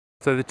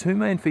So the two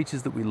main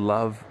features that we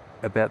love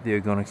about the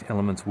Ergonx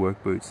Elements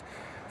work boots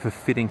for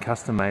fitting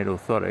custom-made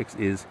orthotics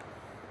is,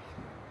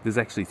 there's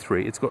actually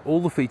three. It's got all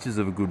the features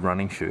of a good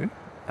running shoe.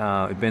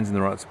 It bends in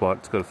the right spot,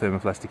 it's got a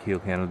thermoplastic heel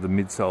counter, the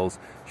midsole's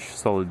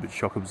solid but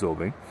shock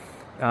absorbing.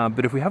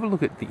 But if we have a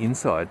look at the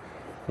inside,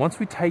 once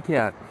we take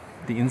out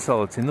the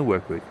insole that's in the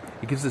work boot,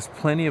 it gives us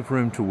plenty of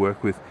room to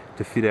work with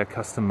to fit our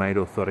custom-made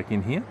orthotic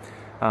in here,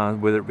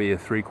 whether it be a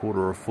 3/4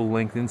 or a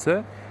full-length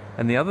insert.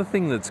 And the other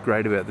thing that's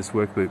great about this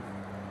work boot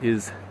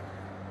is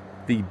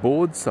the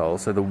board sole,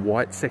 so the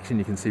white section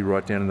you can see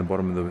right down in the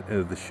bottom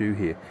of the shoe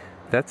here,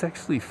 that's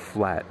actually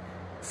flat.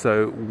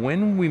 So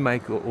when we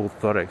make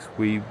orthotics,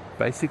 we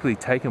basically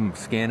take a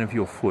scan of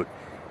your foot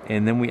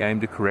and then we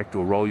aim to correct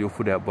or roll your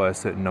foot out by a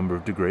certain number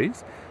of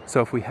degrees.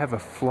 So if we have a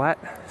flat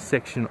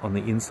section on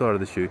the inside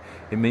of the shoe,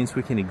 it means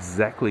we can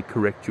exactly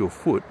correct your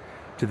foot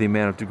to the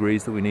amount of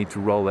degrees that we need to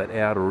roll that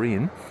out or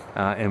in,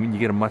 and you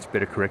get a much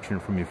better correction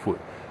from your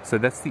foot. So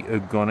that's the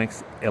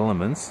Ergonx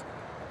Elements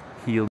heel